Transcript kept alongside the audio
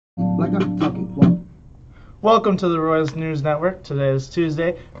Like I'm talking. Well, Welcome to the Royals News Network. Today is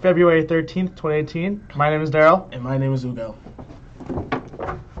Tuesday, February 13th, 2018. My name is Daryl. And my name is Ugo.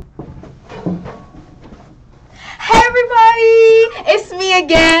 Hey everybody, it's me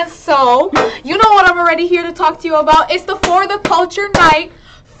again. So, you know what I'm already here to talk to you about. It's the For the Culture Night,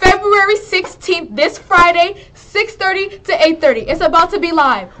 February 16th, this Friday, 6:30 to 8:30. It's about to be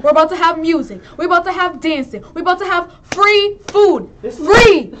live. We're about to have music. We're about to have dancing. We're about to have free food.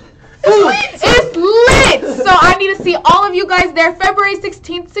 Free food. It's lit. So I need to see all of you guys there. February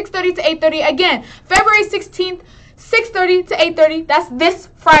 16th, 6:30 to 8:30. Again, February 16th, 6:30 to 8:30. That's this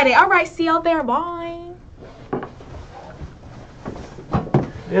Friday. All right, see y'all there. Bye.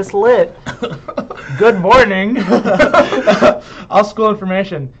 It's lit. Good morning. All school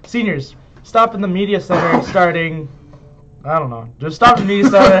information. Seniors, stop in the media center starting, just stop in the media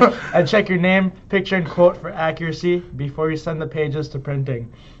center and check your name, picture, and quote for accuracy before you send the pages to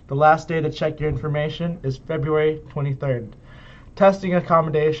printing. The last day to check your information is February 23rd. Testing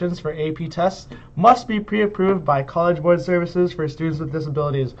accommodations for AP tests must be pre-approved by College Board Services for students with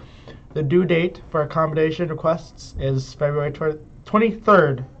disabilities. The due date for accommodation requests is February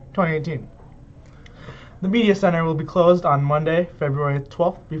 23rd, 2018. The Media Center will be closed on Monday, February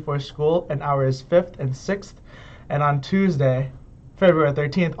 12th before school and hours 5th and 6th, and on Tuesday, February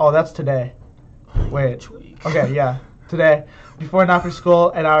 13th, that's today. Wait, okay, yeah, today, before and after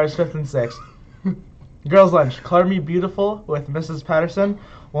school and hours 5th and 6th. Girls' Lunch, Color Me Beautiful with Mrs. Patterson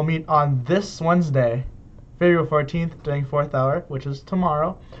will meet on this Wednesday, February 14th during 4th hour, which is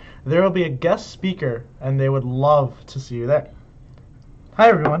tomorrow. There will be a guest speaker, and they would love to see you there. Hi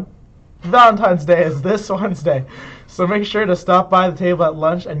everyone. Valentine's Day is this Wednesday, so make sure to stop by the table at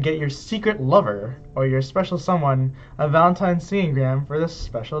lunch and get your secret lover or your special someone a Valentine's singing for this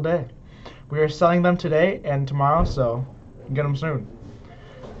special day. We are selling them today and tomorrow, so get them soon.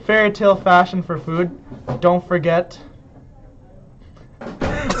 Fairy tale fashion for food. Don't forget.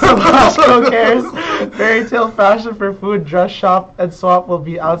 Who cares? Fairy tale fashion for food, dress shop, and swap will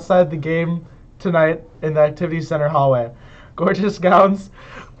be outside the game tonight in the activity center hallway. Gorgeous gowns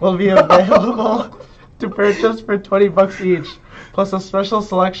will be available to purchase for $20 each, plus a special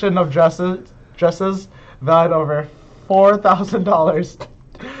selection of dresses valued over $4,000,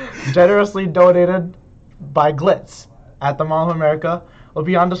 generously donated by Glitz at the Mall of America, will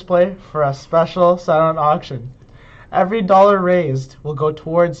be on display for a special silent auction. Every dollar raised will go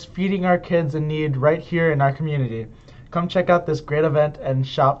towards feeding our kids in need right here in our community. Come check out this great event and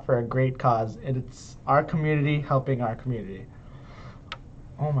shop for a great cause. It's our community helping our community.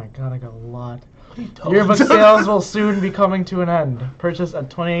 Oh my god, I got a lot. Yearbook sales will soon be coming to an end. Purchase a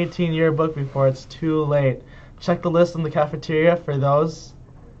 2018 yearbook before it's too late. Check the list in the cafeteria for those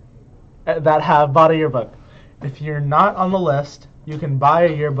that have bought a yearbook. If you're not on the list, you can buy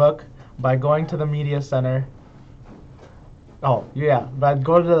a yearbook by going to the media center. But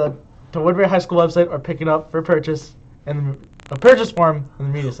go to Woodbury High School website or pick it up for purchase in a purchase form in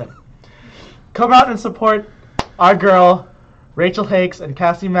the media center. Come out and support our girl Rachel Hakes and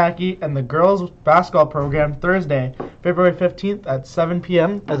Cassie Mackey and the girls basketball program Thursday, February 15th at 7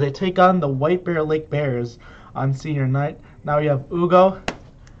 p.m. as they take on the White Bear Lake Bears on senior night. Now we have Ugo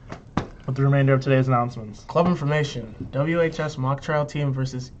with the remainder of today's announcements. Club information. WHS mock trial team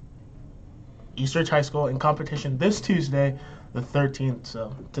versus Eastridge High School in competition this Tuesday, the 13th,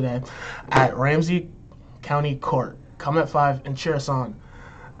 so today, at Ramsey County Court. Come at 5 and cheer us on.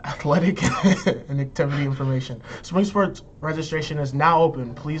 Athletic and activity information. Spring sports registration is now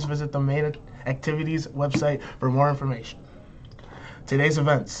open. Please visit the main activities website for more information. Today's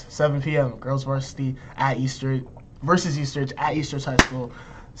events: 7 p.m. girls varsity at Eastridge versus Eastridge at Eastridge High School.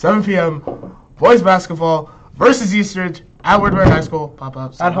 7 p.m. boys basketball versus Eastridge at Woodbury High School. Pop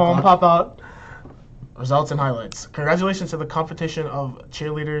up. At home, pop out. Results and highlights. Congratulations to the competition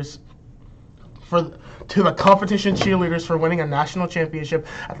cheerleaders for winning a national championship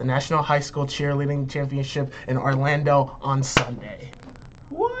at the National High School Cheerleading Championship in Orlando on Sunday.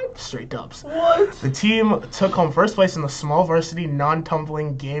 What? Straight dubs. What? The team took home first place in the small varsity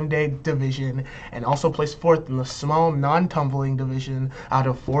non-tumbling game day division and also placed fourth in the small non-tumbling division out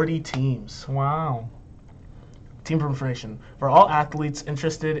of 40 teams. Wow. Team information. For all athletes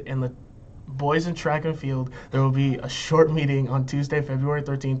interested in the boys in track and field, there will be a short meeting on Tuesday, February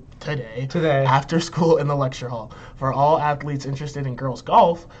 13th, today, after school in the lecture hall. For all athletes interested in girls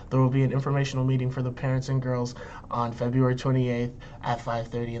golf, there will be an informational meeting for the parents and girls on February 28th at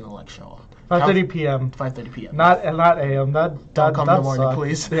 5:30 in the lecture hall. 5:30 p.m. 5:30 p.m. Not a.m. Don't come in the morning,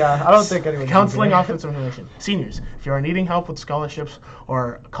 please. Yeah, I don't think anyone. Counseling offensive information. Seniors, if you are needing help with scholarships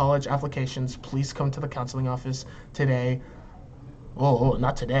or college applications, please come to the counseling office today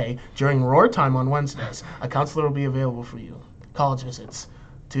not today. During roar time on Wednesdays, a counselor will be available for you. College visits.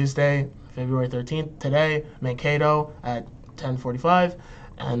 Tuesday, February 13th, today, Mankato at 10:45,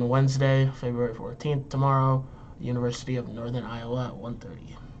 and Wednesday, February 14th, tomorrow, University of Northern Iowa at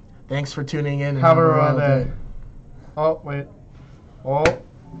 1:30. Thanks for tuning in. And Have a royal day. Oh, wait. Oh.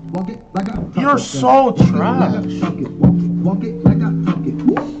 You're so trash. Walk it like I talk it.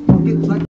 Walk it like